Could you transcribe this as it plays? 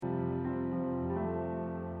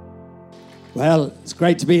Well, it's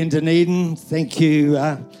great to be in Dunedin. Thank you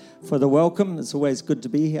for the welcome. It's always good to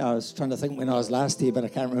be here. I was trying to think when I was last here, but I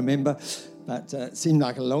can't remember. But it seemed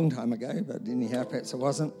like a long time ago, but anyhow, perhaps it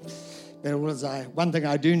wasn't. But it was, one thing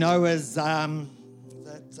I do know is that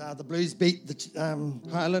the Blues beat the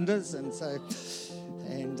Highlanders, and so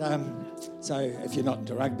if you're not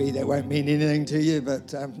into rugby, that won't mean anything to you,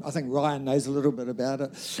 but I think Ryan knows a little bit about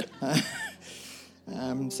it.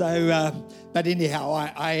 But anyhow,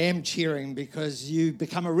 I am cheering because you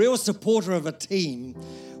become a real supporter of a team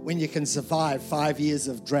when you can survive 5 years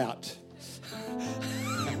of drought.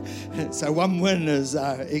 So one win is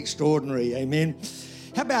extraordinary, amen.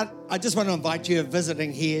 How about, I just want to invite you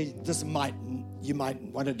visiting here. You might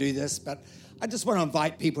want to do this, but I just want to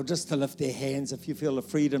invite people just to lift their hands if you feel the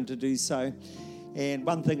freedom to do so. And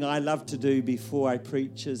one thing I love to do before I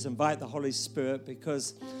preach is invite the Holy Spirit,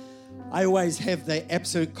 because I always have the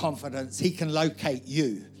absolute confidence He can locate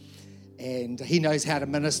you, and He knows how to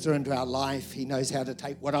minister into our life. He knows how to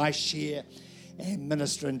take what I share and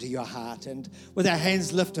minister into your heart. And with our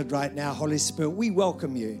hands lifted right now, Holy Spirit, we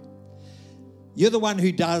welcome you. You're the one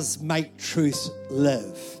who does make truth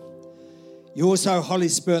live. You're also, Holy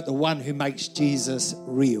Spirit, the one who makes Jesus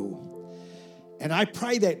real. And I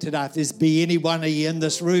pray that today, if there's be anyone in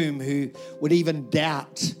this room who would even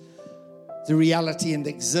doubt the reality and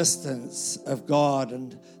existence of God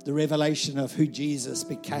and the revelation of who Jesus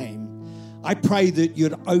became, I pray that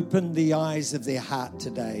you'd open the eyes of their heart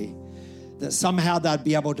today, that somehow they'd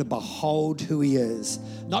be able to behold who He is,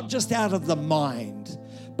 not just out of the mind,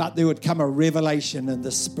 but there would come a revelation in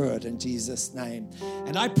the Spirit in Jesus' name.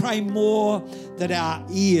 And I pray more that our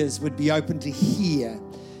ears would be open to hear,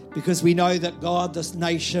 because we know that, God, this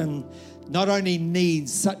nation not only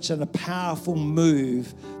needs such a powerful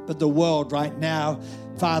move, but the world right now,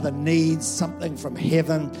 Father, needs something from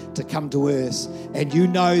heaven to come to earth. And you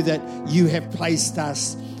know that you have placed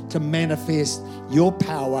us to manifest your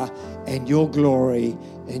power and your glory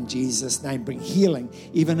in Jesus' name. Bring healing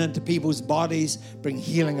even into people's bodies. Bring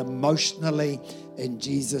healing emotionally in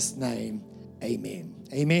Jesus' name. Amen.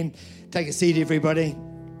 Amen. Take a seat, everybody.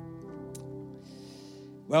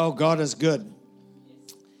 Well, God is good.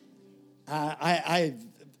 I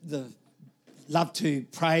love to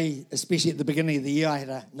pray, especially at the beginning of the year. I had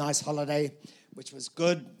a nice holiday, which was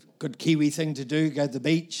good Kiwi thing to do, go to the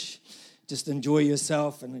beach, just enjoy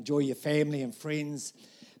yourself and enjoy your family and friends.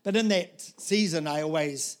 But in that season, I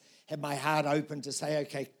always have my heart open to say,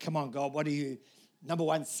 okay, come on, God, what are you, number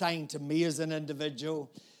one, saying to me as an individual?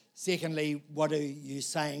 Secondly, what are you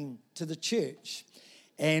saying to the church?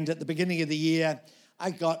 And at the beginning of the year, I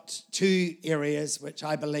got 2 areas which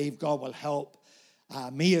I believe God will help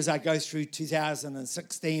me as I go through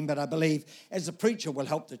 2016, but I believe as a preacher will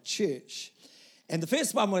help the church. And the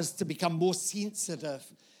first one was to become more sensitive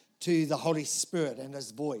to the Holy Spirit and His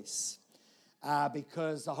voice,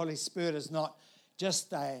 because the Holy Spirit is not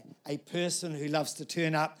just a person who loves to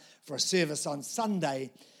turn up for a service on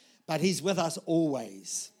Sunday, but He's with us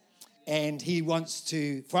always. And He wants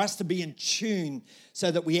for us to be in tune so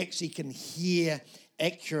that we actually can hear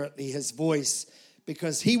accurately His voice,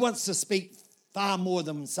 because He wants to speak far more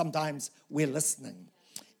than sometimes we're listening.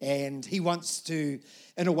 And He wants to,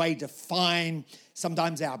 in a way, define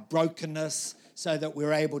sometimes our brokenness so that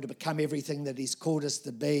we're able to become everything that He's called us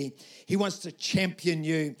to be. He wants to champion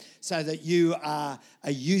you so that you are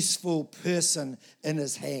a useful person in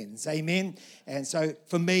His hands. Amen? And so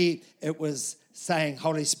for me, it was saying,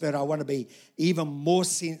 Holy Spirit, I want to be even more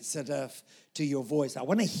sensitive to your voice. I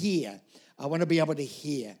want to hear. I want to be able to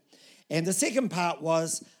hear. And the second part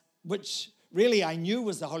was, which really I knew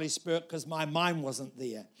was the Holy Spirit because my mind wasn't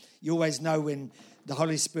there. You always know when the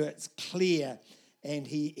Holy Spirit's clear and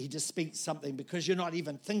he just speaks something because you're not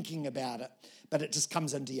even thinking about it, but it just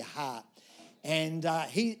comes into your heart. And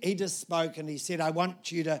he just spoke and he said, I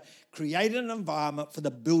want you to create an environment for the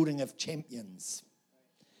building of champions.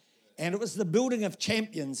 And it was the building of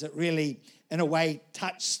champions that really, in a way,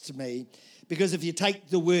 touched me. Because if you take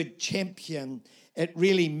the word champion, it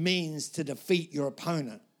really means to defeat your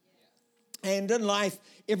opponent. And in life,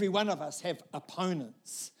 every one of us have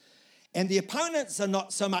opponents. And the opponents are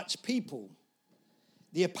not so much people.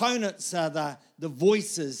 The opponents are the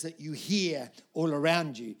voices that you hear all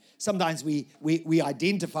around you. Sometimes we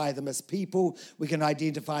identify them as people. We can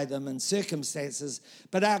identify them in circumstances.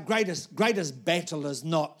 But our greatest battle is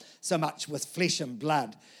not so much with flesh and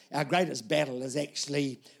blood. Our greatest battle is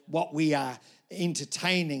actually what we are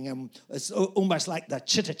entertaining. And it's almost like the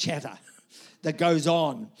chitter-chatter that goes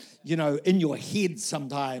on, in your head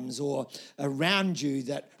sometimes or around you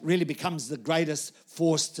that really becomes the greatest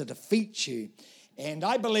force to defeat you. And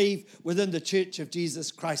I believe within the Church of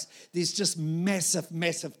Jesus Christ, there's just massive,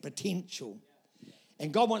 massive potential.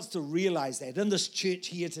 And God wants to realize that. In this church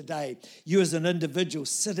here today, you as an individual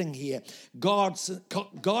sitting here, God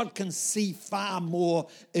can see far more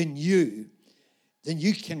in you than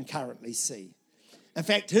you can currently see. In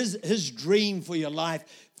fact, his dream for your life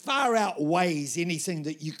far outweighs anything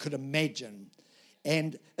that you could imagine.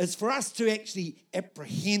 And it's for us to actually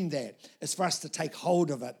apprehend that. It's for us to take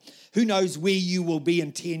hold of it. Who knows where you will be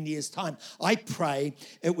in 10 years' time? I pray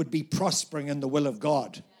it would be prospering in the will of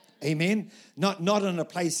God. Amen? Not in a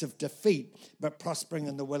place of defeat, but prospering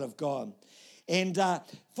in the will of God. And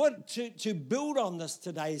to build on this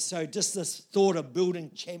today, so just this thought of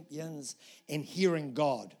building champions and hearing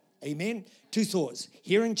God. Amen? Two thoughts,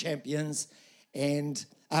 hearing champions and,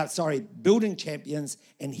 building champions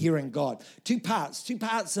and hearing God. Two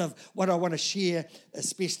parts of what I want to share,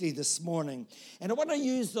 especially this morning. And I want to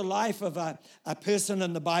use the life of a person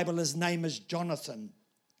in the Bible. His name is Jonathan.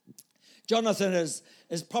 Jonathan is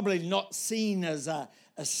probably not seen as a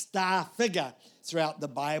star figure throughout the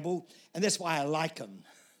Bible, and that's why I like him.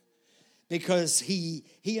 Because he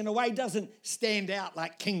in a way doesn't stand out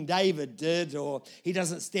like King David did, or he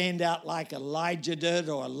doesn't stand out like Elijah did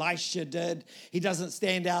or Elisha did. He doesn't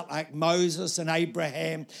stand out like Moses and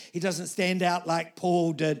Abraham. He doesn't stand out like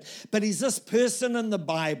Paul did. But he's this person in the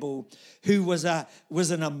Bible who was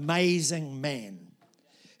an amazing man,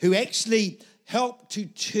 who actually helped to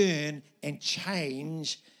turn and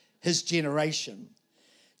change his generation.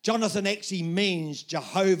 Jonathan actually means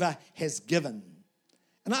Jehovah has given.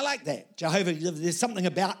 And I like that. Jehovah, there's something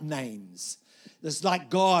about names. It's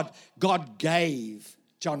like God gave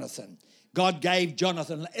Jonathan. God gave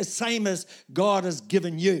Jonathan, the same as God has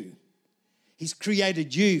given you. He's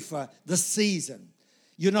created you for this season.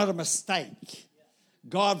 You're not a mistake.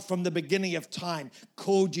 God, from the beginning of time,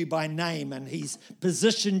 called you by name, and he's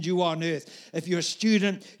positioned you on earth. If you're a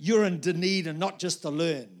student, you're in Dunedin, not just to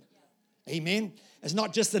learn. Amen? It's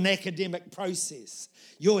not just an academic process.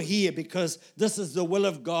 You're here because this is the will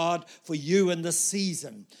of God for you in this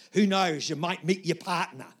season. Who knows, you might meet your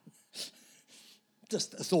partner.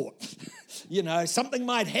 Just a thought. Something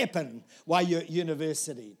might happen while you're at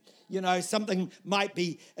university. Something might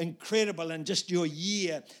be incredible in just your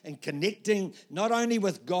year and connecting not only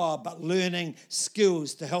with God, but learning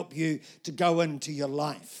skills to help you to go into your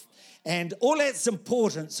life. And all that's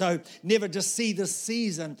important, so never just see this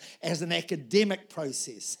season as an academic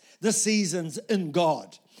process. This season's in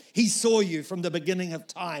God. He saw you from the beginning of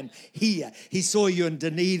time here. He saw you in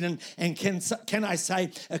Dunedin. And can I say,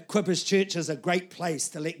 Equippers Church is a great place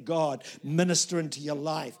to let God minister into your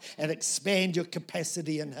life and expand your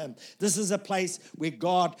capacity in him. This is a place where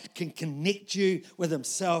God can connect you with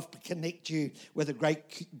himself, connect you with a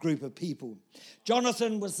great group of people.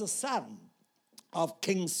 Jonathan was the son of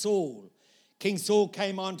King Saul. King Saul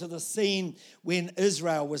came onto the scene when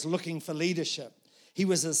Israel was looking for leadership. He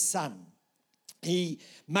was his son. He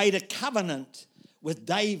made a covenant with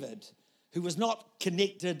David, who was not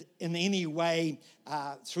connected in any way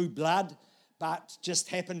through blood, but just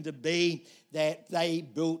happened to be that they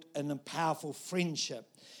built a powerful friendship.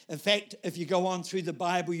 In fact, if you go on through the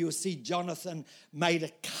Bible, you'll see Jonathan made a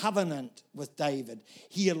covenant with David.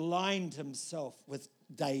 He aligned himself with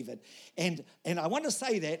David. And I want to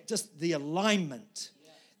say that, just the alignment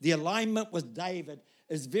with David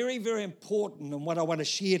is very, very important in what I want to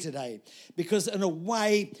share today. Because in a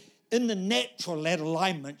way, in the natural, that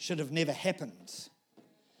alignment should have never happened.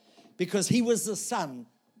 Because he was the son.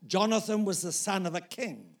 Jonathan was the son of a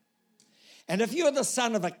king. And if you're the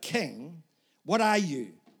son of a king, what are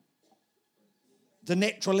you? The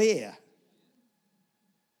natural heir.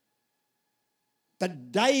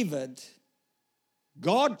 But David,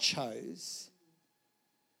 God chose,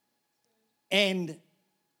 and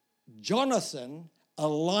Jonathan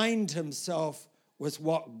aligned himself with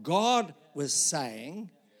what God was saying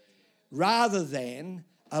rather than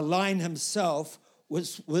align himself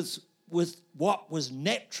with what was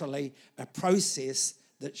naturally a process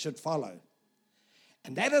that should follow.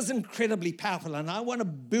 And that is incredibly powerful, and I want to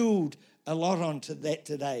build a lot onto that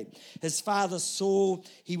today. His father Saul,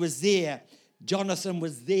 he was there. Jonathan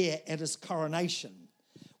was there at his coronation,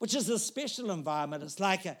 which is a special environment. It's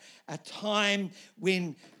like a time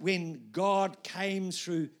when God came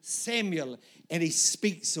through Samuel and he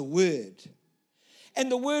speaks a word.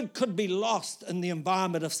 And the word could be lost in the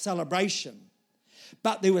environment of celebration.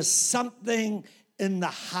 But there was something in the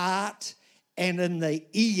heart and in the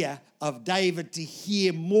ear of David to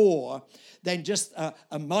hear more than just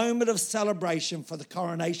a moment of celebration for the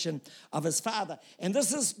coronation of his father. And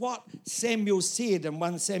this is what Samuel said in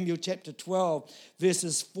 1 Samuel chapter 12,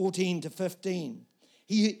 verses 14 to 15.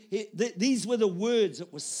 These were the words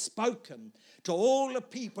that were spoken to all the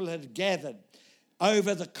people that had gathered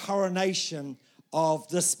over the coronation of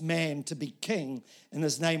this man to be king, and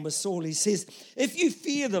his name was Saul. He says, if you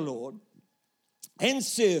fear the Lord and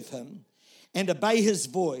serve him and obey his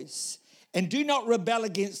voice and do not rebel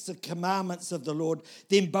against the commandments of the Lord,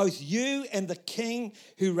 then both you and the king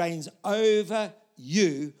who reigns over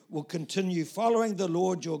you will continue following the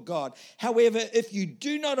Lord your God. However, if you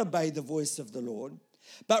do not obey the voice of the Lord,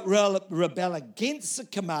 but rebel against the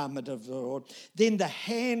commandment of the Lord, then the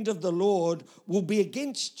hand of the Lord will be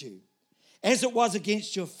against you, as it was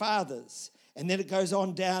against your fathers. And then it goes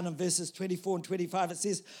on down in verses 24 and 25. It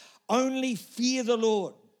says, only fear the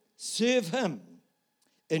Lord, serve him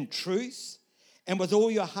in truth and with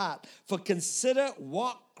all your heart, for consider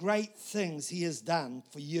what great things he has done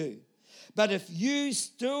for you. But if you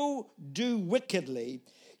still do wickedly,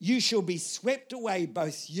 you shall be swept away,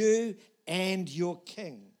 both you and your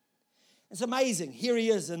king. It's amazing. Here he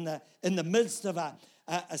is in the midst of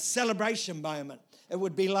a celebration moment. It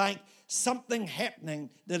would be like something happening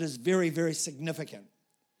that is very, very significant.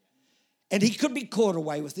 And he could be caught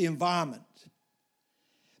away with the environment.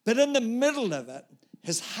 But in the middle of it,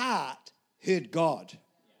 his heart heard God.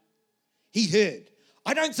 He heard.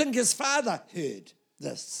 I don't think his father heard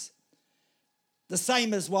this. The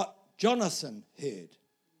same as what Jonathan heard.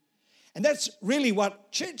 And that's really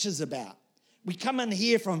what church is about. We come in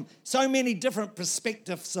here from so many different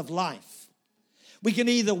perspectives of life. We can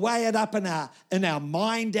either weigh it up in our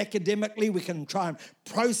mind academically, we can try and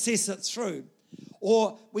process it through,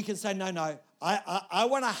 or we can say, no, I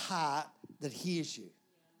want a heart that hears you.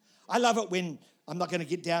 I love it when, I'm not going to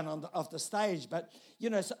get down off the stage, but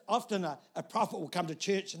so often a prophet will come to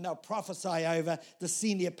church and they'll prophesy over the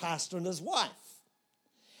senior pastor and his wife.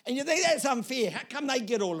 And you think that's unfair. How come they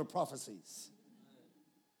get all the prophecies?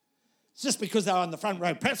 It's just because they're on the front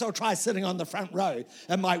row. Perhaps I'll try sitting on the front row.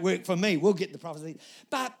 It might work for me. We'll get the prophecy.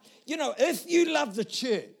 But, if you love the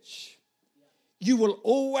church, you will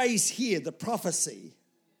always hear the prophecy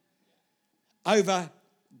over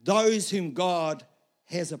those whom God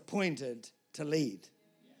has appointed to lead.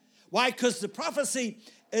 Why? Because the prophecy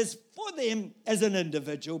is for them as an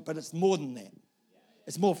individual, but it's more than that.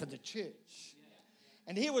 It's more for the church.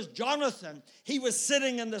 And here was Jonathan. He was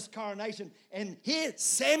sitting in this coronation. And here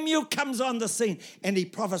Samuel comes on the scene and he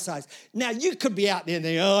prophesies. Now, you could be out there and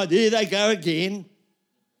think, oh, there they go again.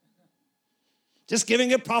 Just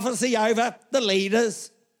giving a prophecy over the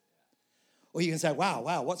leaders. Or you can say,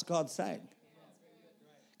 wow, what's God saying?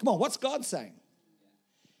 Come on, what's God saying?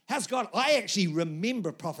 How's God? I actually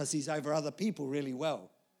remember prophecies over other people really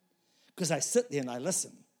well because I sit there and I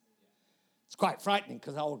listen. It's quite frightening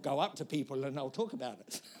because I'll go up to people and I'll talk about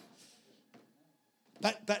it.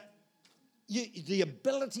 But the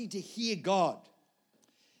ability to hear God,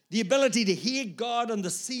 the ability to hear God in the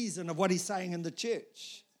season of what he's saying in the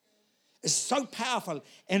church is so powerful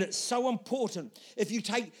and it's so important. If you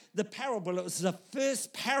take the parable, it was the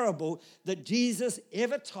first parable that Jesus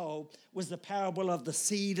ever told was the parable of the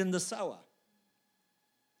seed and the sower.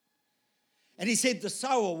 And he said the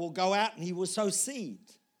sower will go out and he will sow seed.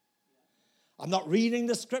 I'm not reading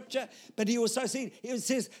the scripture, but he will sow seed. It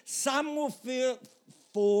says some will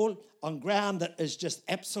fall on ground that is just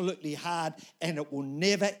absolutely hard and it will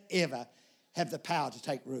never, ever have the power to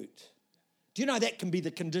take root. Do you know that can be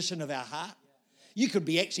the condition of our heart? You could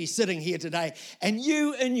be actually sitting here today and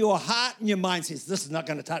you in your heart and your mind says, this is not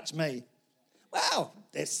going to touch me. Well,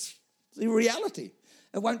 that's the reality.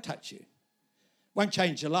 It won't touch you. Won't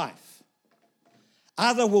change your life.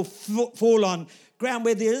 Other will fall on ground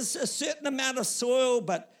where there's a certain amount of soil,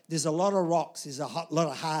 but there's a lot of rocks, there's a lot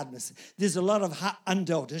of hardness, there's a lot of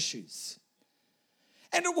undealt issues.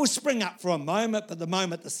 And it will spring up for a moment, but the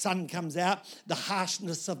moment the sun comes out, the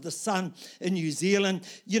harshness of the sun in New Zealand,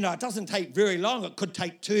 it doesn't take very long. It could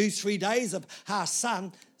take 2-3 days of harsh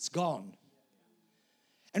sun, it's gone.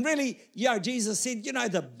 And really, Jesus said,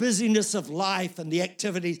 the busyness of life and the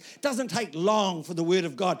activities doesn't take long for the word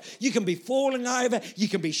of God. You can be falling over, you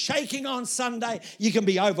can be shaking on Sunday, you can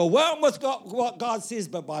be overwhelmed with what God says,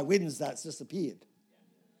 but by Wednesday it's disappeared.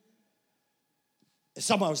 If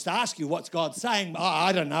someone was to ask you what's God saying,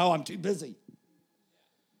 I don't know, I'm too busy.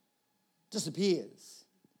 Disappears.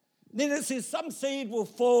 Then it says some seed will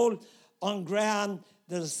fall on ground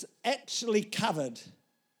that is actually covered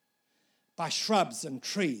by shrubs and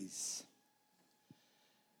trees.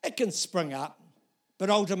 It can spring up, but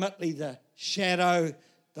ultimately the shadow,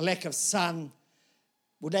 the lack of sun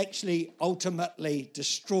would actually ultimately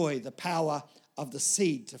destroy the power of the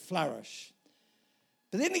seed to flourish.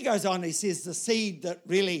 But then he goes on, he says the seed that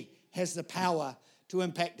really has the power to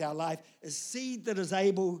impact our life is seed that is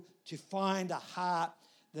able to find a heart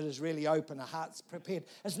that is really open, a heart's prepared.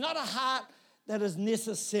 It's not a heart that is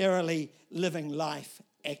necessarily living life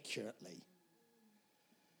accurately.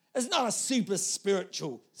 It's not a super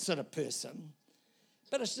spiritual sort of person,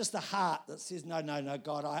 but it's just a heart that says, no,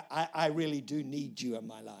 God, I really do need you in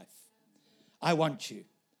my life. I want you.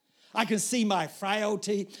 I can see my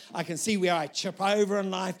frailty. I can see where I chip over in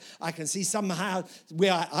life. I can see somehow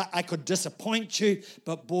where I could disappoint you.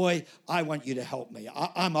 But boy, I want you to help me.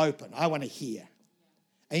 I'm open. I want to hear.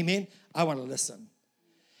 Amen? I want to listen.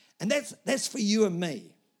 And that's for you and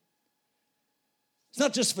me. It's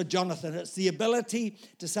not just for Jonathan. It's the ability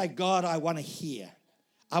to say, God, I want to hear.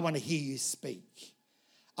 I want to hear you speak.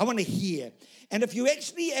 I want to hear. And if you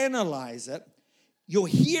actually analyze it, your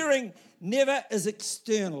hearing never is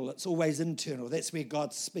external. It's always internal. That's where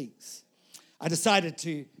God speaks. I decided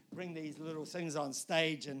to bring these little things on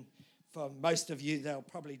stage, and for most of you, they'll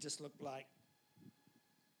probably just look like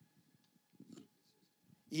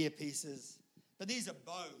earpieces. But these are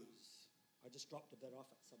bows. I just dropped a bit off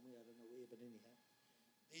it somewhere. I don't know where, but anyhow.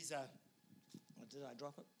 These are, did I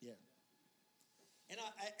drop it? Yeah.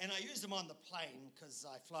 And I use them on the plane because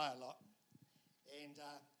I fly a lot. And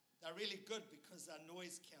they're really good because they're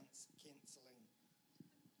noise cancelling.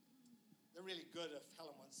 They're really good if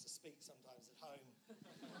Helen wants to speak sometimes at home.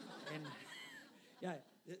 And yeah,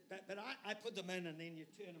 but I put them in, and then you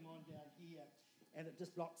turn them on down here, and it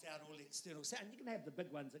just blocks out all the external sound. You can have the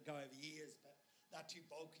big ones that go over ears, but they're too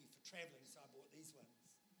bulky for traveling, so I bought these ones.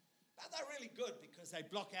 But they're really good because they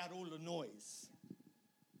block out all the noise.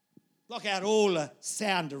 Block out all the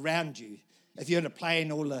sound around you. If you're in a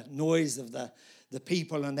plane, all the noise of the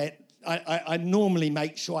people and that. I normally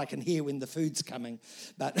make sure I can hear when the food's coming.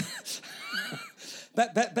 But,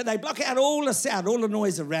 but they block out all the sound, all the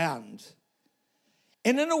noise around.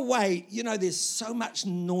 And in a way, there's so much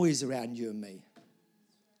noise around you and me.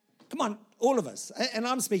 Come on, all of us. And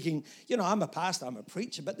I'm speaking, I'm a pastor, I'm a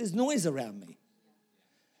preacher, but there's noise around me.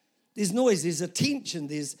 There's noise, there's attention,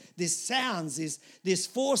 there's sounds, there's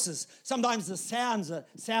forces. Sometimes the sounds are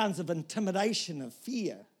sounds of intimidation and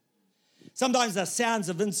fear. Sometimes they're sounds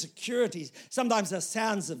of insecurities. Sometimes they're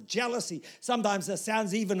sounds of jealousy. Sometimes they're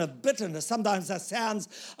sounds even of bitterness. Sometimes they're sounds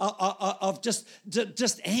of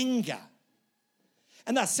just anger.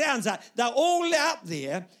 And the sounds they're all out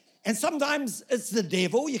there. And sometimes it's the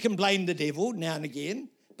devil. You can blame the devil now and again.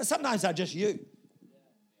 But sometimes they're just you.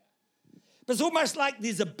 But it's almost like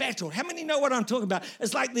there's a battle. How many know what I'm talking about?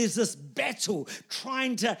 It's like there's this battle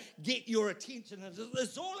trying to get your attention.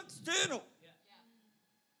 It's all external.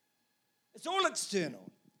 It's all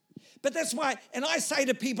external. But that's why, and I say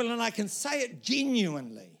to people, and I can say it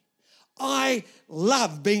genuinely, I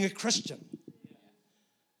love being a Christian.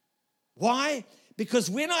 Why? Because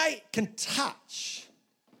when I can touch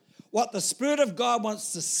what the Spirit of God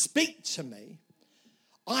wants to speak to me,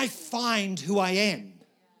 I find who I am.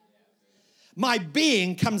 My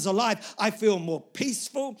being comes alive. I feel more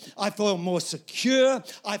peaceful. I feel more secure.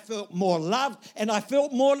 I feel more loved. And I feel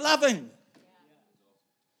more loving.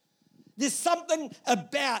 There's something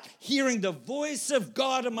about hearing the voice of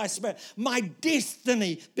God in my spirit. My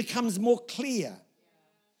destiny becomes more clear.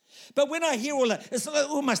 But when I hear all that, it's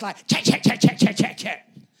almost like chat, chat, chat, chat, chat, chat, chat.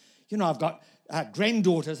 I've got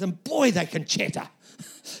granddaughters, and boy, they can chatter.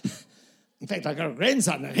 In fact, I've got a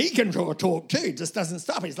grandson, and he can talk too. He just doesn't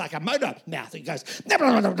stop. He's like a motor mouth. He goes, blah,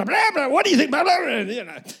 blah, blah, blah, blah, blah. What do you think? Blah, blah,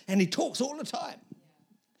 blah, and he talks all the time.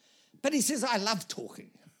 But he says, I love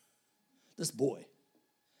talking. This boy.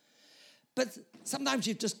 But sometimes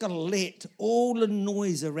you've just got to let all the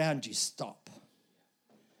noise around you stop.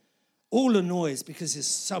 All the noise, because there's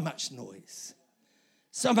so much noise.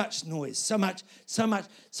 So much noise,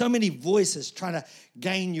 so many voices trying to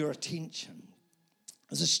gain your attention.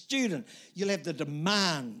 As a student, you'll have the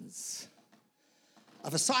demands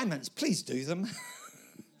of assignments. Please do them.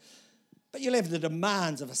 But you'll have the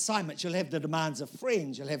demands of assignments. You'll have the demands of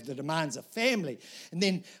friends. You'll have the demands of family. And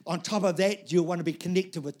then on top of that, you'll want to be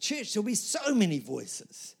connected with church. There'll be so many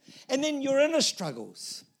voices. And then your inner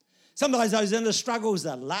struggles. Sometimes those inner struggles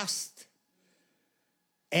are lust,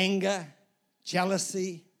 anger,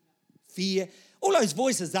 jealousy, fear. All those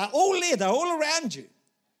voices, they're all there. They're all around you.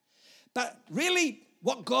 But really,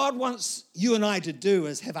 what God wants you and I to do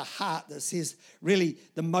is have a heart that says, really,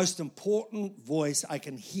 the most important voice I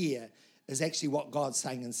can hear is actually what God's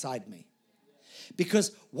saying inside me.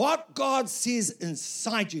 Because what God says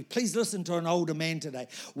inside you, please listen to an older man today.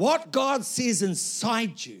 What God says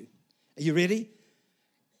inside you, are you ready?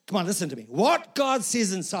 Come on, listen to me. What God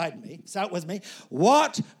says inside me, say it with me.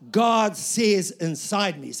 What God says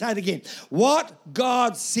inside me. Say it again. What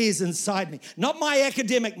God says inside me. Not my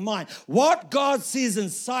academic mind. What God says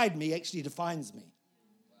inside me actually defines me.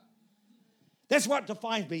 That's what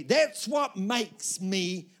defines me. That's what makes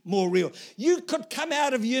me more real. You could come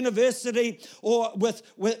out of university or with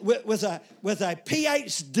a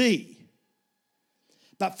PhD,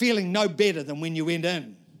 but feeling no better than when you went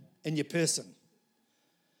in your person.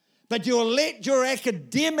 But you'll let your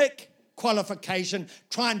academic qualification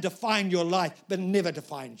try and define your life, but it never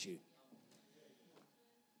defines you.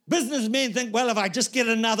 Businessmen think, well, if I just get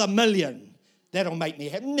another million, that'll make me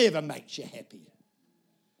happy. Never makes you happy.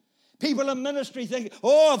 People in ministry think,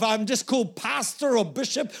 oh, if I'm just called pastor or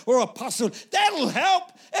bishop or apostle, that'll help.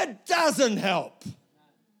 It doesn't help.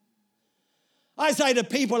 I say to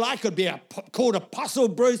people, I could be called Apostle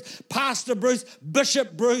Bruce, Pastor Bruce,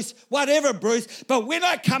 Bishop Bruce, whatever Bruce, but when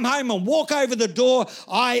I come home and walk over the door,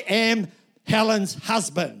 I am Helen's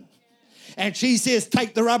husband. And she says,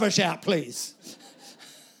 take the rubbish out, please.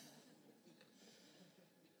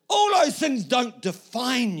 All those things don't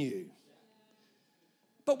define you.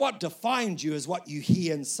 But what defines you is what you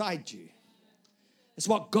hear inside you. It's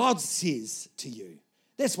what God says to you.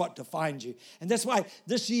 That's what defines you. And that's why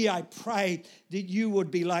this year I pray that you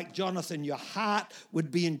would be like Jonathan. Your heart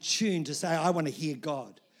would be in tune to say, I want to hear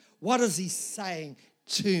God. What is he saying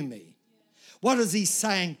to me? What is he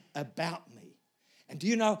saying about me? And do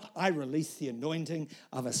you know, I release the anointing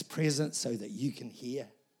of his presence so that you can hear.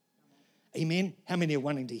 Amen? How many are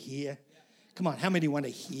wanting to hear? Come on, how many want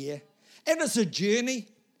to hear? And it's a journey.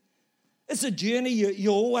 It's a journey.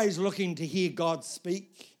 You're always looking to hear God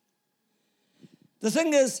speak. The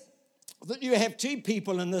thing is that you have two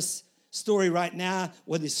people in this story right now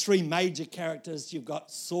where there's three major characters. You've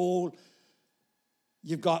got Saul,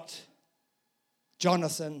 you've got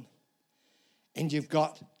Jonathan, and you've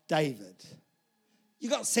got David.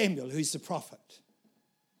 You've got Samuel, who's the prophet.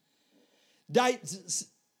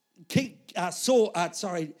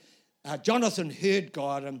 Jonathan heard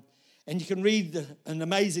God, and you can read an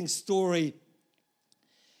amazing story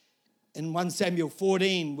in 1 Samuel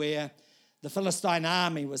 14 where the Philistine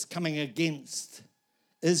army was coming against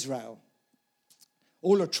Israel.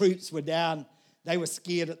 All the troops were down. They were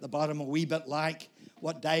scared at the bottom, a wee bit like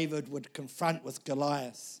what David would confront with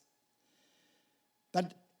Goliath.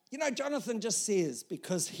 But, you know, Jonathan just says,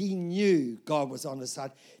 because he knew God was on his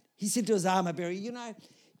side, he said to his armor bearer, you know,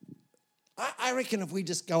 I reckon if we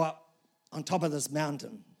just go up on top of this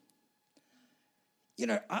mountain, you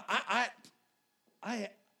know,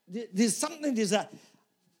 there's a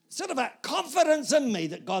sort of a confidence in me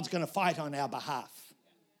that God's going to fight on our behalf.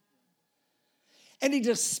 And he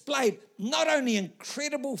displayed not only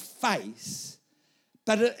incredible faith,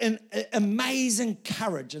 but an amazing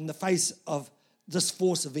courage in the face of this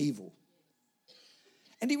force of evil.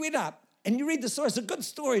 And he went up, and you read the story. It's a good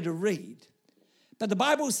story to read. But the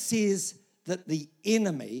Bible says that the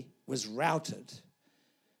enemy was routed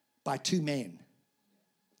by two men.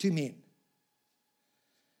 Two men.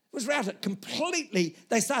 It was routed completely.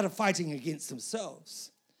 They started fighting against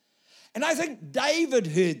themselves. And I think David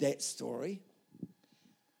heard that story.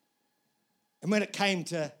 And when it came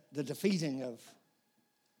to the defeating of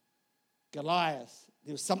Goliath,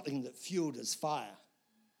 there was something that fueled his fire.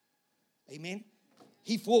 Amen?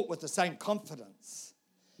 He fought with the same confidence.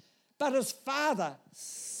 But his father,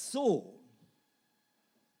 Saul,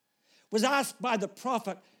 was asked by the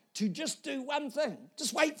prophet to just do one thing.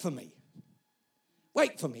 Just wait for me.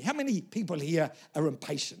 Wait for me. How many people here are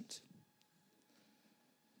impatient?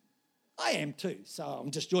 I am too, so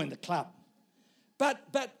I'm just joining the club. But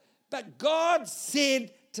God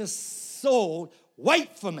said to Saul,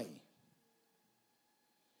 wait for me.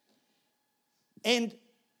 And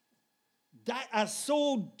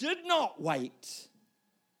Saul did not wait,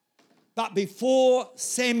 but before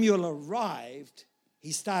Samuel arrived,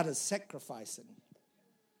 he started sacrificing.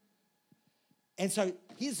 And so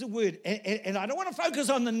here's the word, and I don't want to focus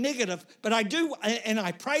on the negative, but I do, and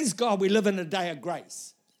I praise God we live in a day of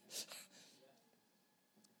grace.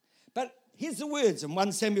 But here's the words in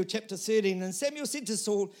 1 Samuel chapter 13, and Samuel said to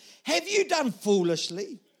Saul, have you done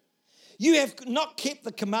foolishly? You have not kept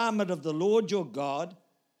the commandment of the Lord your God,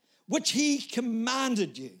 which he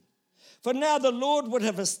commanded you. For now the Lord would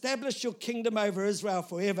have established your kingdom over Israel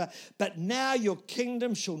forever, but now your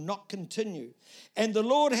kingdom shall not continue. And the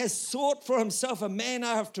Lord has sought for himself a man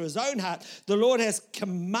after his own heart. The Lord has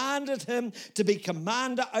commanded him to be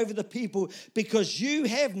commander over the people, because you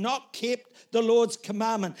have not kept the Lord's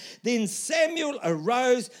commandment. Then Samuel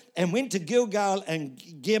arose and went to Gilgal and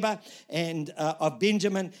Geba of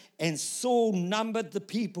Benjamin, and Saul numbered the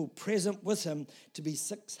people present with him to be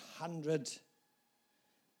 600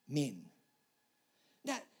 men.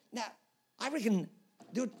 Now, I reckon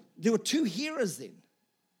there were two hearers then.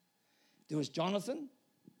 There was Jonathan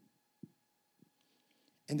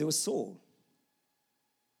and there was Saul.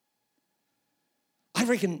 I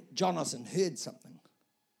reckon Jonathan heard something.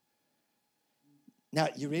 Now,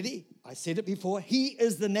 you ready? I said it before. He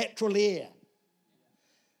is the natural heir.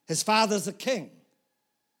 His father's a king.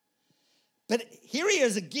 But here he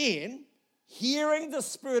is again, hearing the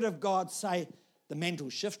Spirit of God say, the mantle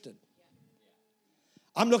shifted.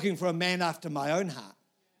 I'm looking for a man after my own heart.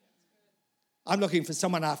 I'm looking for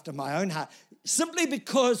someone after my own heart. Simply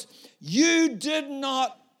because you did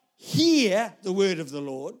not hear the word of the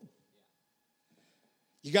Lord.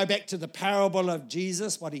 You go back to the parable of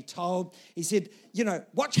Jesus, what he told. He said,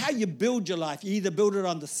 watch how you build your life. You either build it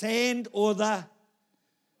on the sand or the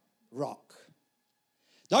rock.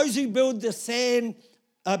 Those who build the sand,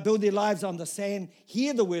 build their lives on the sand,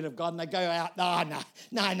 hear the word of God, and they go out, that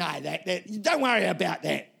don't worry about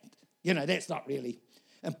that. That's not really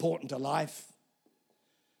important to life.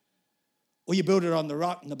 Or you build it on the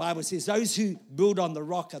rock, and the Bible says those who build on the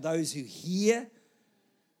rock are those who hear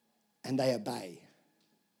and they obey.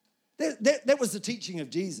 That was the teaching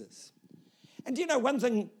of Jesus. And do you know one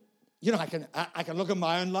thing, I can look at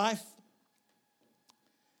my own life.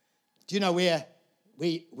 Do you know where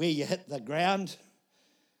you hit the ground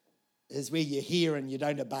is where you hear and you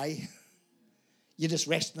don't obey. You just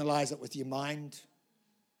rationalize it with your mind.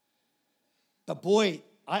 But boy,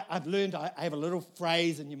 I've learned, I have a little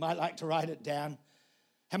phrase, and you might like to write it down.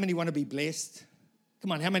 How many want to be blessed?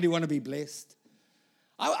 Come on, how many want to be blessed?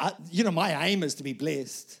 My aim is to be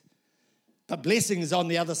blessed. But blessing is on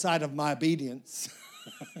the other side of my obedience.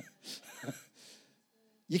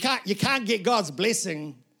 You can't get God's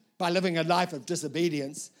blessing by living a life of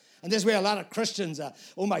disobedience. And that's where a lot of Christians are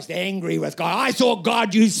almost angry with God. I thought,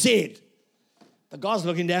 God, you said. But God's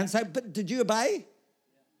looking down and saying, but did you obey?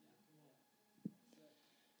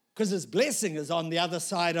 Because his blessing is on the other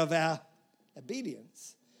side of our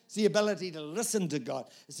obedience. It's the ability to listen to God.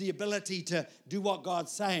 It's the ability to do what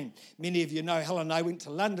God's saying. Many of you know Helen and I went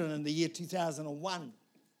to London in the year 2001.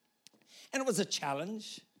 And it was a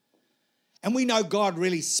challenge. And we know God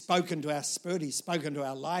really spoke into our spirit. He's spoken to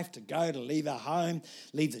our life to go, to leave our home,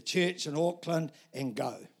 leave the church in Auckland and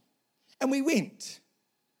go. And we went.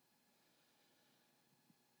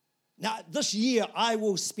 Now, this year I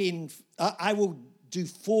will do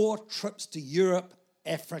 4 trips to Europe,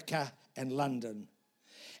 Africa, and London.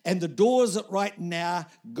 And the doors that right now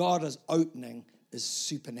God is opening is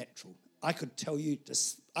supernatural. I could tell you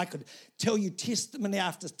testimony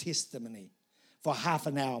after testimony for half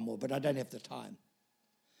an hour more, but I don't have the time.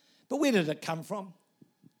 But where did it come from?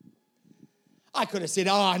 I could have said,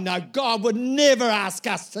 oh no, God would never ask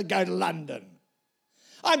us to go to London.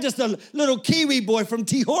 I'm just a little Kiwi boy from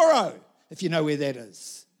Te Horo, if you know where that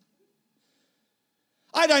is.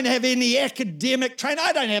 I don't have any academic training.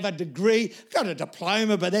 I don't have a degree. I've got a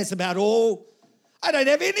diploma, but that's about all. I don't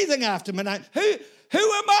have anything after my name. Who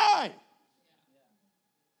am I?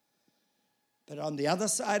 But on the other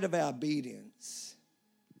side of our obedience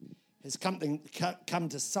has come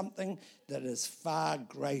to something that is far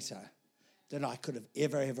greater than I could have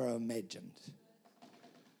ever imagined.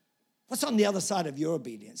 What's on the other side of your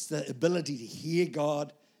obedience? The ability to hear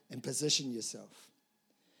God and position yourself.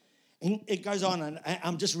 And it goes on, and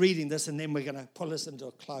I'm just reading this, and then we're going to pull this into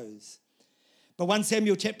a close. But 1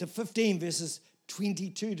 Samuel chapter 15, verses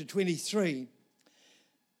 22 to 23,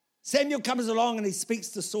 Samuel comes along and he speaks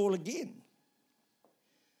to Saul again.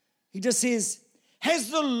 He just says, has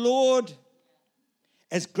the Lord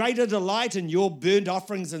as great a delight in your burnt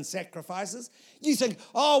offerings and sacrifices? You think,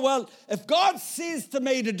 oh, well, if God says to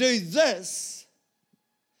me to do this,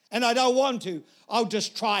 and I don't want to, I'll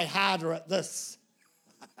just try harder at this.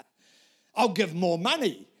 I'll give more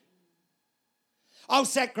money. I'll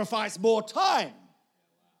sacrifice more time.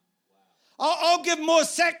 I'll give more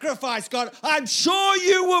sacrifice, God. I'm sure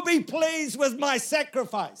you will be pleased with my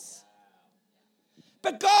sacrifice.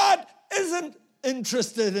 But God isn't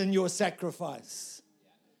interested in your sacrifice.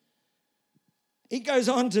 He goes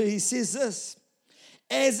on he says this,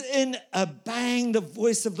 as in obeying the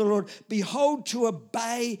voice of the Lord, behold, to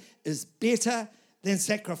obey is better than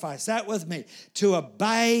sacrifice. Say it with me. To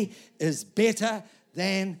obey is better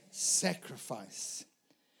than sacrifice.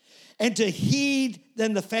 And to heed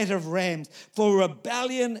than the fat of rams. For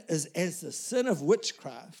rebellion is as the sin of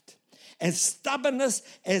witchcraft, and stubbornness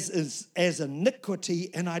as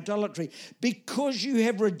iniquity and idolatry. Because you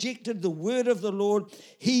have rejected the word of the Lord,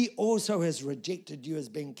 he also has rejected you as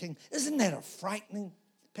being king. Isn't that a frightening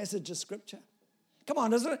passage of scripture? Come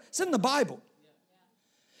on, isn't it? It's in the Bible.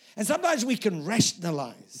 And sometimes we can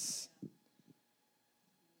rationalize.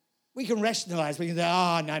 We can say,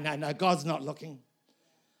 oh, no, God's not looking.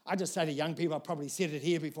 I just say to young people, I probably said it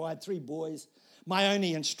here before, I had 3 boys. My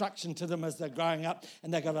only instruction to them as they're growing up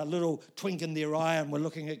and they got a little twink in their eye and were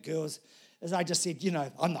looking at girls, is I just said,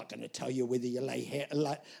 I'm not going to tell you whether you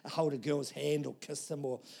hold a girl's hand or kiss them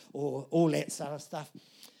or all that sort of stuff.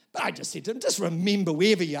 But I just said to them, just remember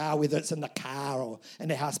wherever you are, whether it's in the car or in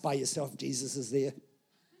the house by yourself, Jesus is there.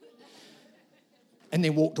 And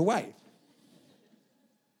then walked away.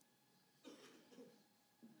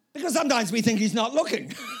 Because sometimes we think he's not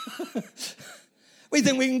looking. We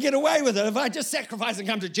think we can get away with it. If I just sacrifice and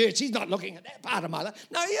come to church, he's not looking at that part of my life.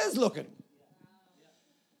 No, he is looking.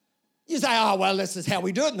 You say, oh, well, this is how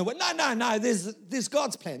we do it in the world. No. There's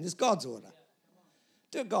God's plan. There's God's order.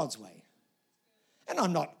 Do it God's way. And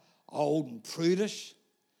I'm not old and prudish.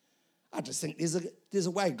 I just think there's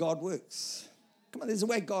a way God works. Come on, there's a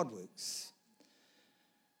way God works.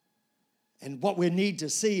 And what we need to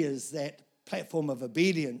see is that platform of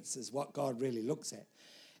obedience is what God really looks at.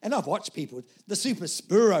 And I've watched people, the super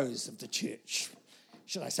spuros of the church,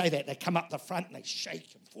 should I say that? They come up the front and they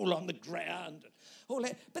shake and fall on the ground and all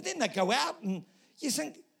that. But then they go out and you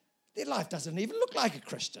think their life doesn't even look like a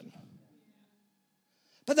Christian.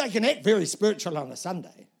 But they can act very spiritual on a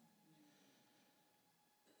Sunday.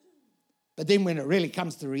 But then when it really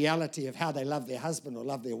comes to the reality of how they love their husband or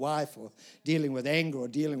love their wife or dealing with anger or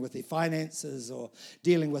dealing with their finances or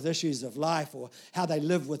dealing with issues of life or how they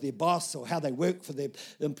live with their boss or how they work for their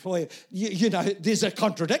employer, there's a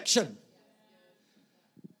contradiction.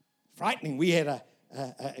 Frightening. We had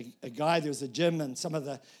a guy, there was a gym, and some of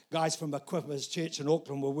the guys from Equippers Church in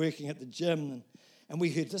Auckland were working at the gym, and we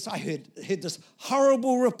heard this. I heard this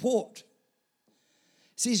horrible report.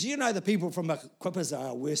 It says, the people from Equippers are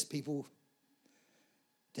our worst people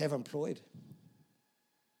to have employed.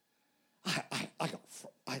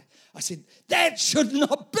 I said, that should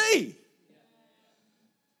not be.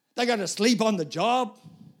 They're going to sleep on the job,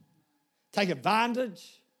 take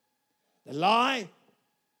advantage, they lie.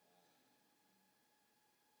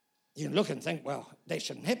 You look and think, well, that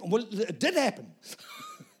shouldn't happen. Well, it did happen.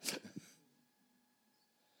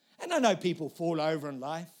 And I know people fall over in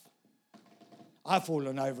life. I've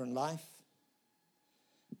fallen over in life.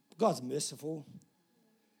 God's merciful.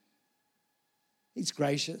 He's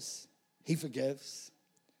gracious. He forgives.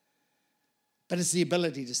 But it's the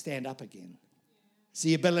ability to stand up again. It's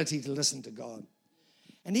the ability to listen to God.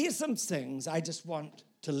 And here's some things I just want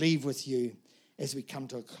to leave with you as we come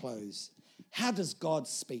to a close. How does God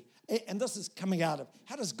speak? And this is coming out of,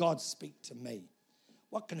 how does God speak to me?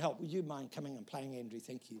 What can help? Would you mind coming and playing, Andrew?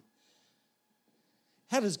 Thank you.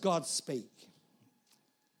 How does God speak?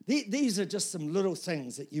 These are just some little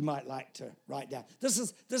things that you might like to write down. This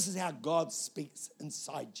is how God speaks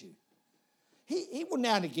inside you. He will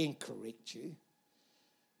now and again correct you.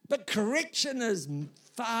 But correction is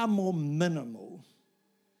far more minimal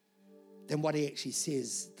than what he actually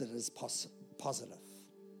says that is positive.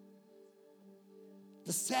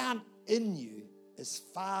 The sound in you is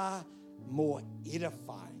far more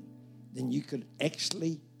edifying than you could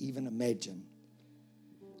actually even imagine.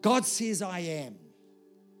 God says, I am.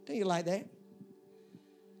 Don't you like that?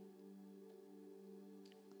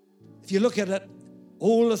 If you look at it,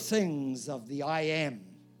 all the things of the I am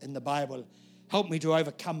in the Bible help me to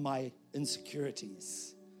overcome my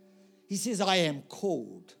insecurities. He says, I am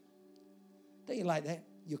called. Don't you like that?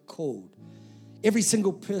 You're called. Every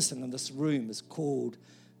single person in this room is called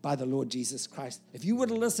by the Lord Jesus Christ. If you were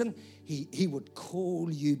to listen, he would call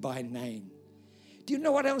you by name. Do you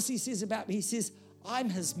know what else he says about me? He says, I'm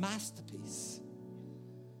his masterpiece.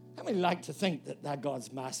 How many like to think that they're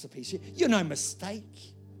God's masterpiece? You're no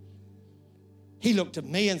mistake. He looked at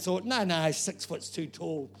me and thought, no, 6 foot's too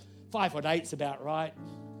tall. 5'8's about right.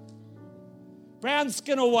 Brown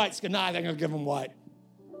skin or white skin? No, I think I'll give him white.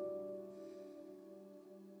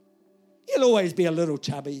 He'll always be a little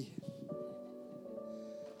chubby.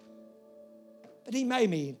 But he made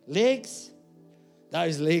me legs.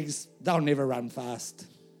 Those legs, they'll never run fast.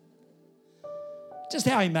 Just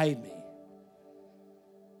how he made me.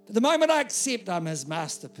 But the moment I accept I'm his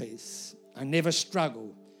masterpiece, I never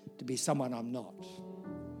struggle to be someone I'm not.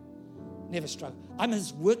 never struggle. I'm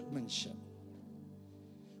his workmanship.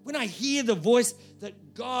 When I hear the voice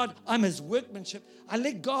that God, I'm his workmanship, I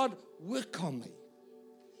let God work on me.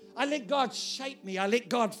 I let God shape me. I let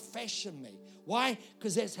God fashion me. Why?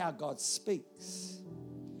 Because that's how God speaks.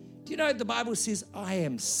 Do you know the Bible says, I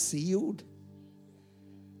am sealed?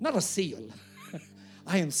 Not a seal.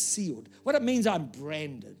 I am sealed. What it means, I'm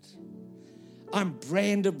branded. I'm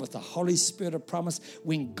branded with the Holy Spirit of promise.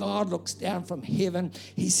 When God looks down from heaven,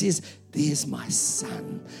 he says, there's my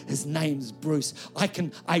son. His name's Bruce. I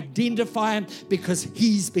can identify him because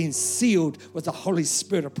he's been sealed with the Holy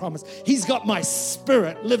Spirit of promise. He's got my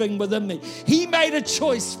spirit living within me. He made a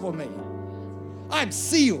choice for me. I'm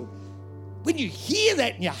sealed. When you hear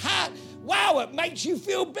that in your heart, wow, it makes you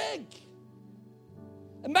feel big.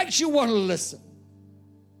 It makes you want to listen.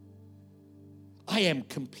 I am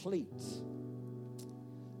complete.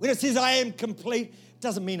 When it says I am complete, it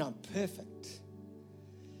doesn't mean I'm perfect.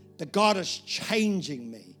 That God is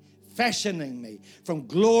changing me, fashioning me from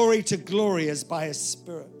glory to glory as by his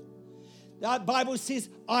Spirit. The Bible says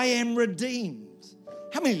I am redeemed.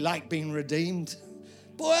 How many like being redeemed?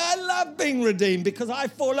 Boy, I love being redeemed because I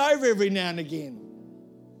fall over every now and again.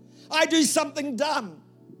 I do something dumb.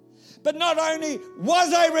 But not only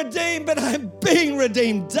was I redeemed, but I'm being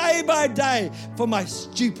redeemed day by day for my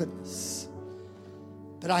stupidness.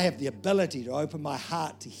 But I have the ability to open my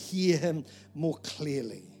heart to hear him more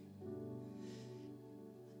clearly.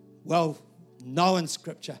 Well, known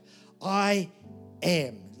scripture, I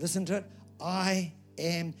am, listen to it, I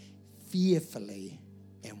am fearfully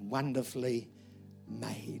and wonderfully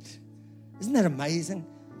made. Isn't that amazing?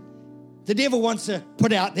 The devil wants to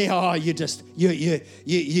put out there, oh, you're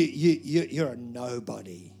a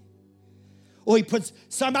nobody. Or he puts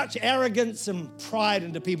so much arrogance and pride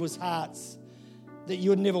into people's hearts that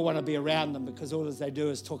you would never want to be around them because all they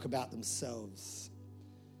do is talk about themselves.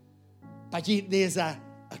 But yet there's a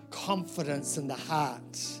confidence in the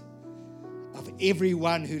heart of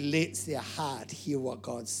everyone who lets their heart hear what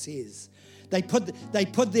God says. They put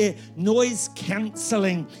their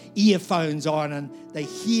noise-cancelling earphones on and they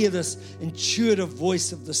hear this intuitive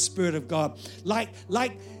voice of the Spirit of God. Like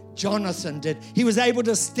Jonathan did. He was able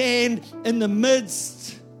to stand in the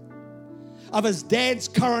midst of his dad's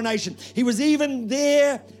coronation. He was even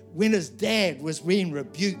there when his dad was being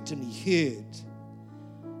rebuked and he heard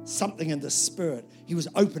something in the Spirit. He was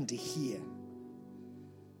open to hear.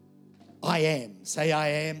 I am. Say I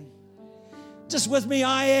am. Just with me,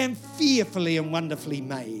 I am fearfully and wonderfully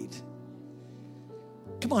made.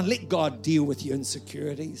 Come on, let God deal with your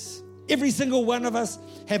insecurities. Every single one of us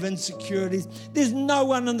have insecurities. There's no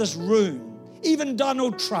one in this room, even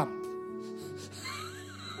Donald Trump,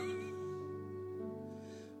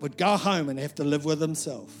 would go home and have to live with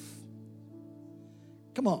himself.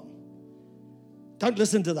 Come on. Don't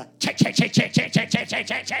listen to that.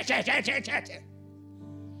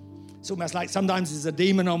 It's almost like sometimes there's a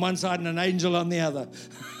demon on one side and an angel on the other.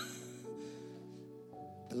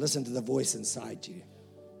 But listen to the voice inside you.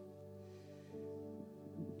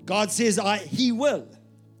 God says, He will.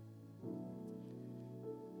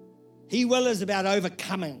 He will is about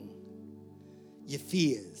overcoming your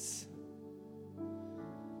fears.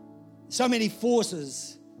 So many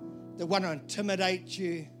forces that want to intimidate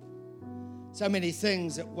you. So many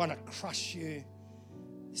things that want to crush you.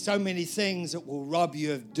 So many things that will rob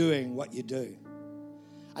you of doing what you do.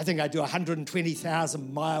 I think I do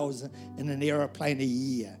 120,000 miles in an aeroplane a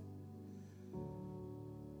year.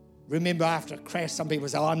 Remember after a crash, some people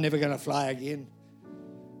say, oh, I'm never going to fly again.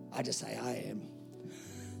 I just say, I am.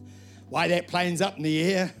 Why that plane's up in the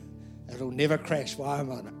air, it'll never crash while I'm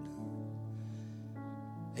on it.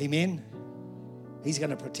 Amen? He's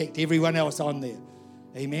going to protect everyone else on there.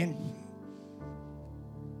 Amen?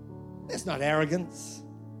 That's not arrogance.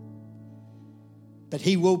 But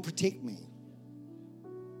he will protect me.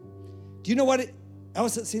 Do you know what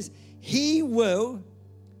else it says? He will,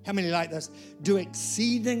 how many like this? Do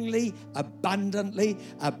exceedingly abundantly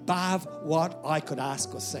above what I could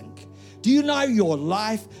ask or think. Do you know your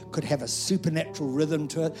life could have a supernatural rhythm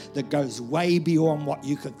to it that goes way beyond what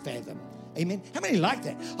you could fathom? Amen? How many like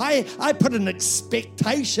that? I put an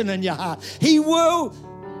expectation in your heart. He will,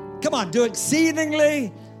 come on, do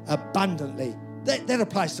exceedingly abundantly. That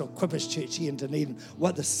applies to Equippers Church here in Dunedin,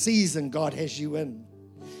 what the season God has you in.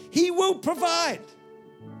 He will provide.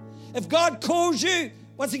 If God calls you,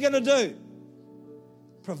 what's he going to do?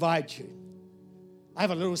 Provide you. I have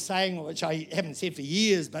a little saying, which I haven't said for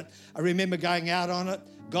years, but I remember going out on it.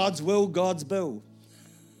 God's will, God's bill.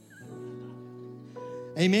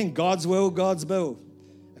 Amen. God's will, God's bill.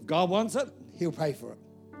 If God wants it, he'll pay for it.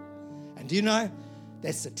 And do you know,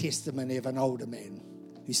 that's the testimony of an older man.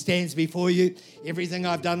 who stands before you. Everything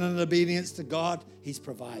I've done in obedience to God, He's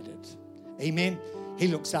provided. Amen. He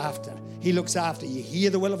looks after. He looks after. You hear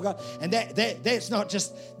the will of God. And that's not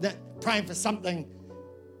just praying for something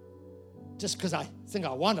just because I think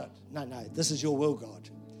I want it. No, this is your will, God.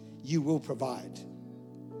 You will provide.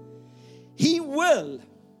 He will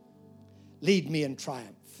lead me in triumph.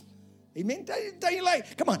 Amen? Don't you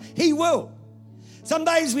like? Come on. He will. Some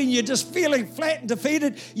days when you're just feeling flat and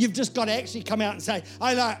defeated, you've just got to actually come out and say,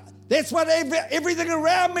 that's what everything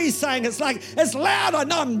around me is saying. It's like, it's loud. I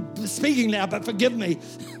know I'm speaking loud, but forgive me.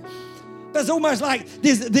 But it's almost like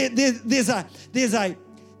there's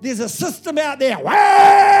a system out there.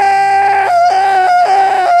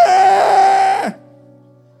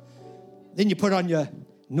 Then you put on your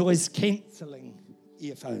noise-cancelling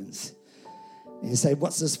earphones and you say,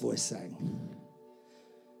 what's this voice saying?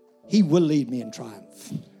 He will lead me in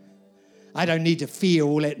triumph. I don't need to fear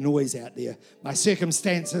all that noise out there. My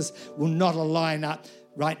circumstances will not align up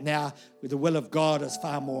right now with the will of God. Is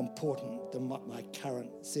far more important than what my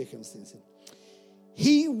current circumstances.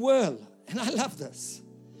 He will, and I love this,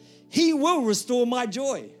 He will restore my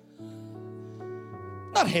joy.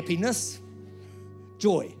 Not happiness,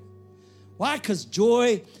 joy. Why? Because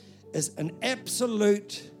joy is an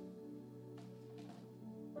absolute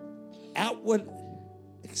outward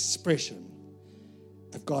expression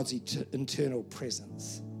of God's internal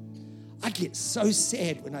presence. I get so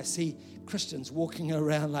sad when I see Christians walking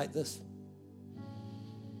around like this.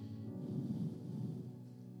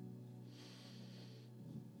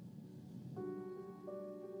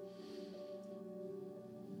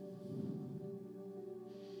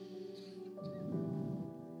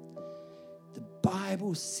 The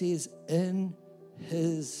Bible says in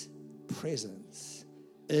His presence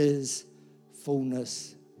is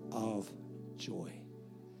fullness of joy.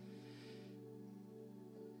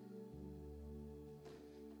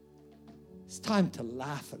 It's time to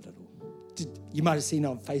laugh a little. You might have seen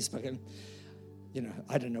on Facebook, and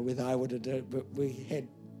I don't know whether I would have done it, but we had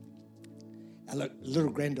a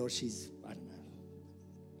little granddaughter. She's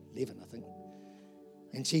 11, I think,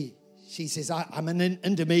 and she says, I'm an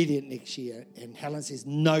intermediate next year, and Helen says,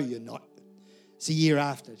 no, you're not. It's a year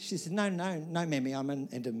after. She said, no, Mammy, I'm an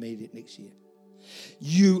intermediate next year.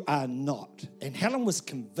 You are not. And Helen was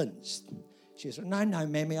convinced. She said, no,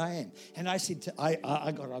 Mammy, I am. And I said, I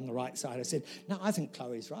got on the right side. I said, no, I think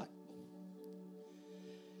Chloe's right.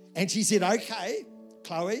 And she said, okay,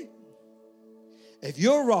 Chloe, if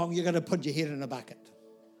you're wrong, you're going to put your head in a bucket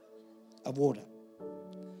of water.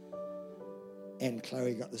 And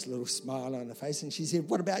Chloe got this little smile on her face, and she said,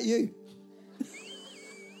 what about you?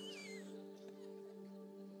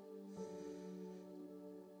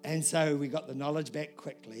 And so we got the knowledge back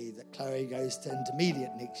quickly that Chloe goes to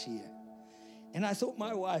intermediate next year. And I thought,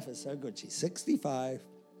 my wife is so good. She's 65.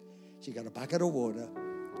 She got a bucket of water.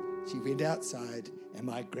 She went outside, and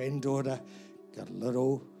my granddaughter got a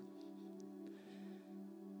little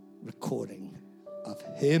recording of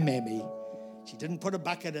her mammy. She didn't put a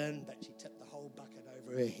bucket in, but she tipped the whole bucket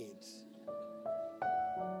over her head.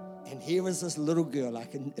 And here was this little girl.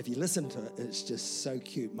 If you listen to it, it's just so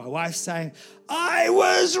cute. My wife's saying, I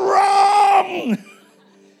was wrong.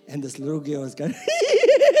 And this little girl is going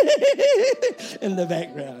in the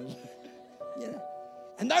background.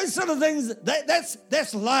 And those sort of things,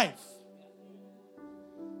 that's life.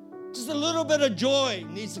 Just a little bit of joy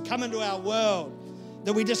needs to come into our world,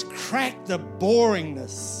 that we just crack the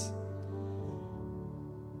boringness.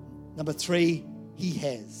 Number 3, He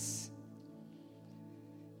has.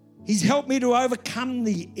 He's helped me to overcome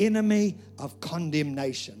the enemy of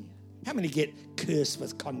condemnation. How many get cursed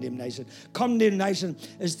with condemnation? Condemnation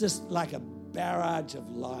is just like a barrage of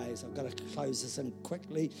lies. I've got to close this in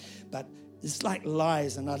quickly, but it's like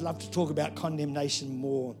lies, and I'd love to talk about condemnation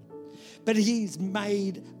more. But He's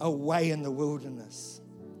made a way in the wilderness.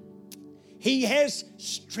 He has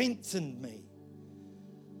strengthened me.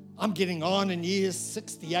 I'm getting on in years,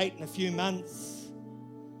 68 in a few months.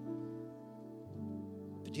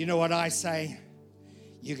 Do you know what I say?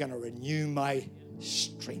 You're going to renew my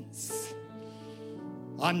strength.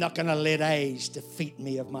 I'm not going to let age defeat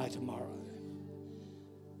me of my tomorrow.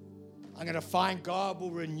 I'm going to find God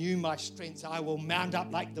will renew my strength. I will mount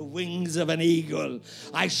up like the wings of an eagle.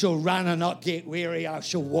 I shall run and not get weary. I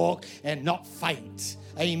shall walk and not faint.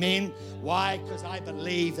 Amen. Why? Because I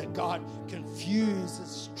believe that God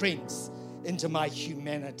confuses strengths into my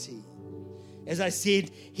humanity. As I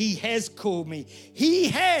said, He has called me. He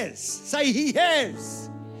has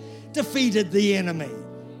defeated the enemy.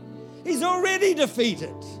 He's already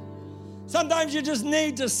defeated. Sometimes you just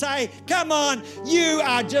need to say, come on, you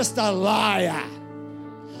are just a liar.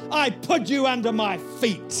 I put you under my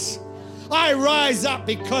feet. I rise up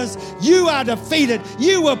because you are defeated.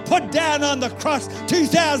 You were put down on the cross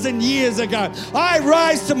 2,000 years ago. I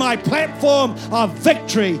rise to my platform of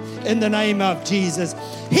victory in the name of Jesus.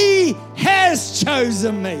 He has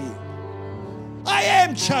chosen me. I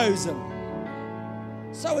am chosen.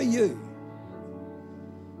 So are you.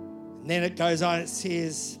 And then it goes on, it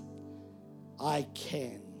says, I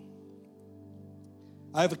can.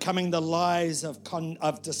 Overcoming the lies of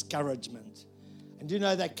discouragement. And do you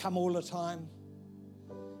know they come all the time?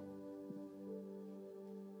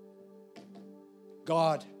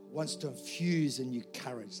 God wants to infuse in you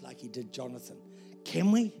courage like he did Jonathan.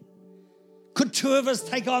 Can we? Could two of us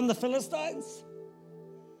take on the Philistines?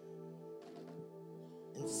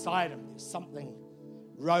 Inside him, there's something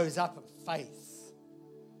rose up of faith.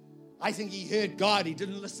 I think he heard God. He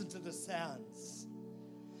didn't listen to the sounds.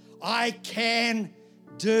 I can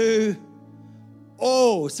do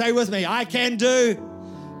all. Say with me, I can do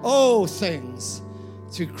all things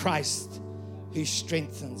through Christ who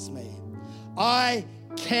strengthens me. I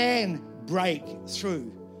can break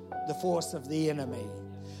through the force of the enemy.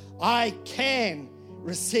 I can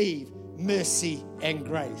receive mercy and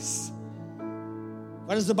grace.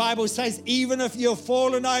 What does the Bible say? Even if you're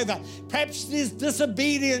fallen over, perhaps there's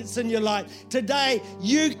disobedience in your life. Today,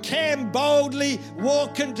 you can boldly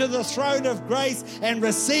walk into the throne of grace and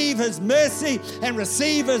receive his mercy and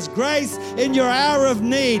receive his grace in your hour of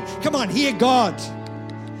need. Come on, hear God.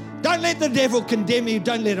 Don't let the devil condemn you.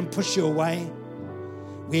 Don't let him push you away.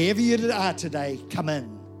 Wherever you are today, come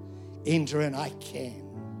in. Enter in. I can.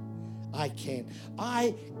 I can.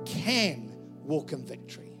 I can walk in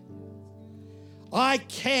victory. I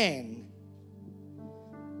can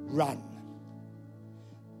run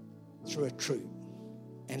through a troop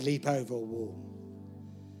and leap over a wall.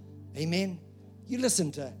 Amen? You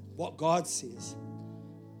listen to what God says.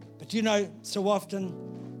 But you know, so often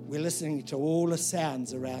we're listening to all the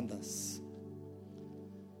sounds around us.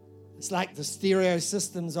 It's like the stereo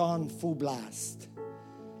system's on full blast.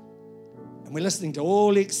 And we're listening to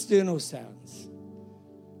all the external sounds.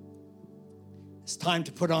 It's time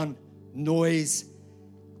to put on noise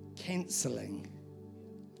cancelling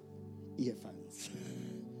earphones.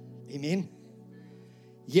 Amen.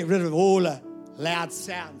 Get rid of all the loud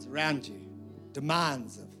sounds around you,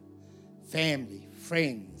 demands of family,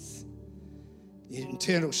 friends, the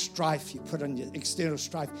internal strife you put on your external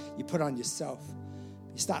strife you put on yourself.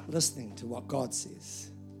 You start listening to what God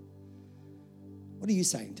says. What are you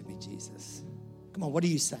saying to me, Jesus? Come on, what are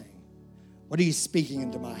you saying? What are you speaking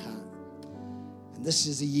into my heart? And this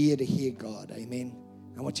is a year to hear God. Amen.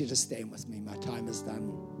 I want you to stand with me. My time is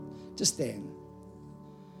done. Just stand.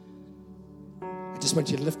 I just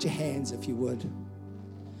want you to lift your hands if you would.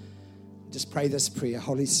 Just pray this prayer.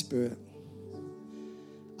 Holy Spirit,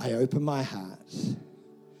 I open my heart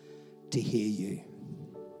to hear you.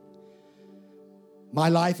 My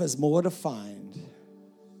life is more defined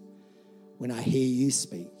when I hear you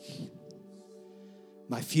speak.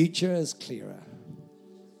 My future is clearer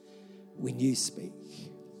when you speak.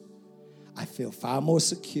 I feel far more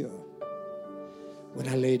secure when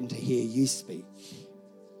I learn to hear you speak.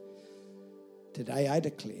 Today I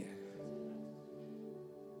declare,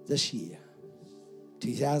 this year,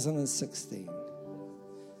 2016,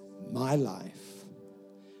 my life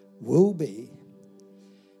will be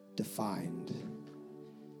defined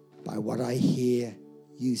by what I hear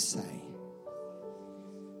you say.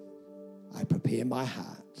 I prepare my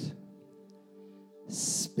heart.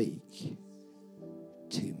 Speak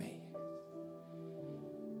to me.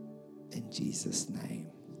 In Jesus' name,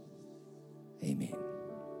 amen.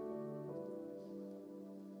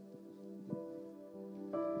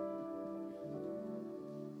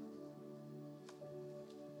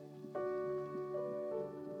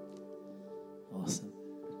 Awesome.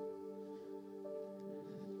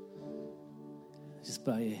 Just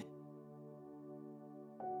bow your